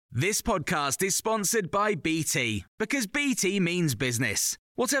This podcast is sponsored by BT, because BT means business.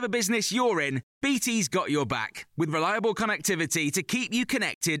 Whatever business you're in, BT's got your back, with reliable connectivity to keep you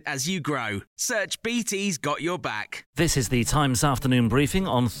connected as you grow. Search BT's got your back. This is the Times afternoon briefing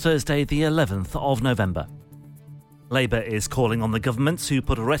on Thursday the 11th of November. Labour is calling on the government to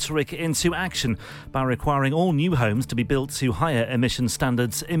put rhetoric into action by requiring all new homes to be built to higher emission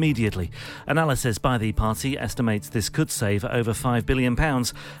standards immediately. Analysis by the party estimates this could save over £5 billion,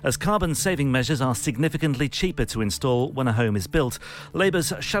 as carbon-saving measures are significantly cheaper to install when a home is built.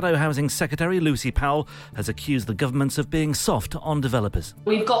 Labour's Shadow Housing Secretary Lucy Powell has accused the government of being soft on developers.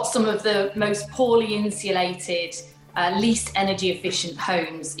 We've got some of the most poorly insulated, least energy efficient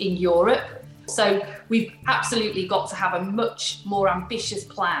homes in Europe. So we've absolutely got to have a much more ambitious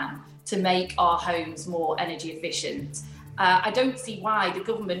plan to make our homes more energy efficient. I don't see why the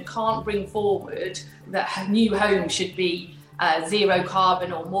government can't bring forward that new homes should be zero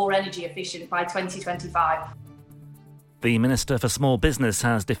carbon or more energy efficient by 2025. The Minister for Small Business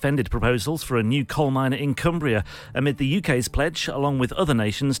has defended proposals for a new coal mine in Cumbria amid the UK's pledge, along with other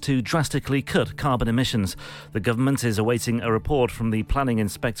nations, to drastically cut carbon emissions. The government is awaiting a report from the Planning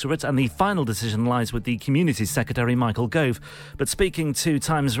Inspectorate, and the final decision lies with the Community Secretary, Michael Gove. But speaking to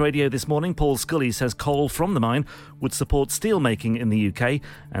Times Radio this morning, Paul Scully says coal from the mine would support steelmaking in the UK,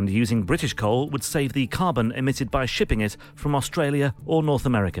 and using British coal would save the carbon emitted by shipping it from Australia or North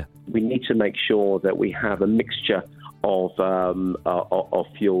America. We need to make sure that we have a mixture of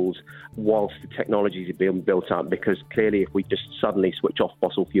fuels whilst the technologies are being built up, because clearly if we just suddenly switch off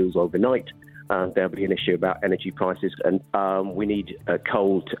fossil fuels overnight, there'll be an issue about energy prices, and we need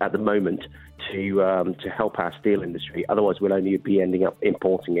coal at the moment to help our steel industry. Otherwise we'll only be ending up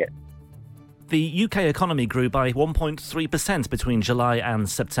importing it. The UK economy grew by 1.3% between July and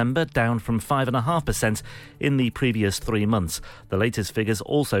September, down from 5.5% in the previous 3 months. The latest figures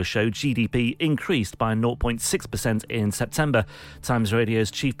also show GDP increased by 0.6% in September. Times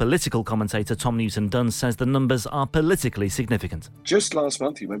Radio's chief political commentator Tom Newton-Dunn says the numbers are politically significant. Just last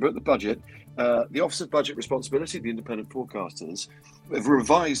month, you remember, at the budget, the Office of Budget Responsibility, the independent forecasters, have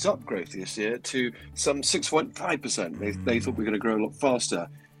revised up growth this year to some 6.5%. They thought we were going to grow a lot faster.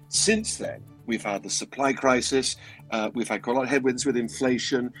 Since then, we've had the supply crisis, we've had quite a lot of headwinds with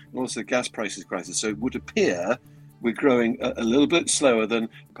inflation, and also the gas prices crisis. So it would appear we're growing a little bit slower than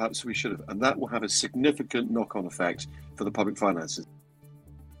perhaps we should have. And that will have a significant knock-on effect for the public finances.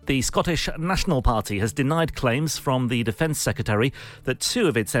 The Scottish National Party has denied claims from the Defence Secretary that 2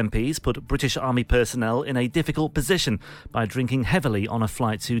 of its MPs put British Army personnel in a difficult position by drinking heavily on a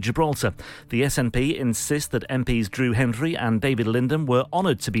flight to Gibraltar. The SNP insists that MPs Drew Hendry and David Lindham were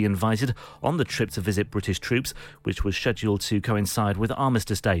honoured to be invited on the trip to visit British troops, which was scheduled to coincide with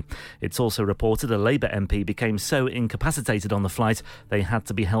Armistice Day. It's also reported a Labour MP became so incapacitated on the flight they had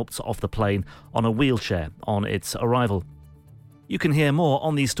to be helped off the plane on a wheelchair on its arrival. You can hear more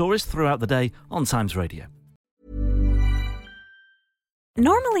on these stories throughout the day on Times Radio.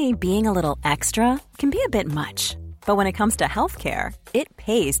 Normally, being a little extra can be a bit much. But when it comes to healthcare, it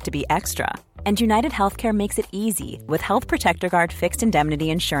pays to be extra. And United Healthcare makes it easy with Health Protector Guard fixed indemnity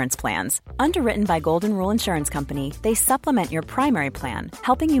insurance plans. Underwritten by Golden Rule Insurance Company, they supplement your primary plan,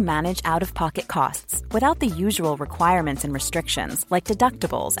 helping you manage out-of-pocket costs without the usual requirements and restrictions like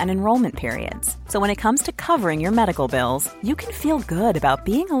deductibles and enrollment periods. So when it comes to covering your medical bills, you can feel good about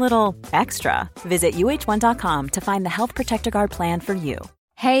being a little extra. Visit uh1.com to find the Health Protector Guard plan for you.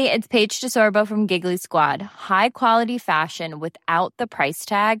 Hey, it's Paige DeSorbo from Giggly Squad. High quality fashion without the price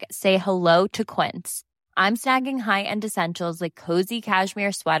tag. Say hello to Quince. I'm snagging high-end essentials like cozy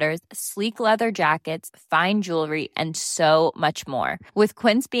cashmere sweaters, sleek leather jackets, fine jewelry, and so much more. With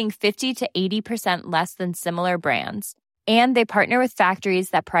Quince being 50 to 80% less than similar brands. And they partner with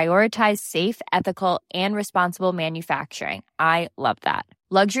factories that prioritize safe, ethical, and responsible manufacturing. I love that.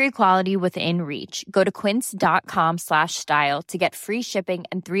 Luxury quality within reach. Go to quince.com/style to get free shipping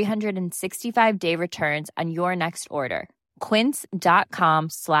and 365-day returns on your next order.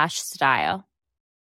 Quince.com/style.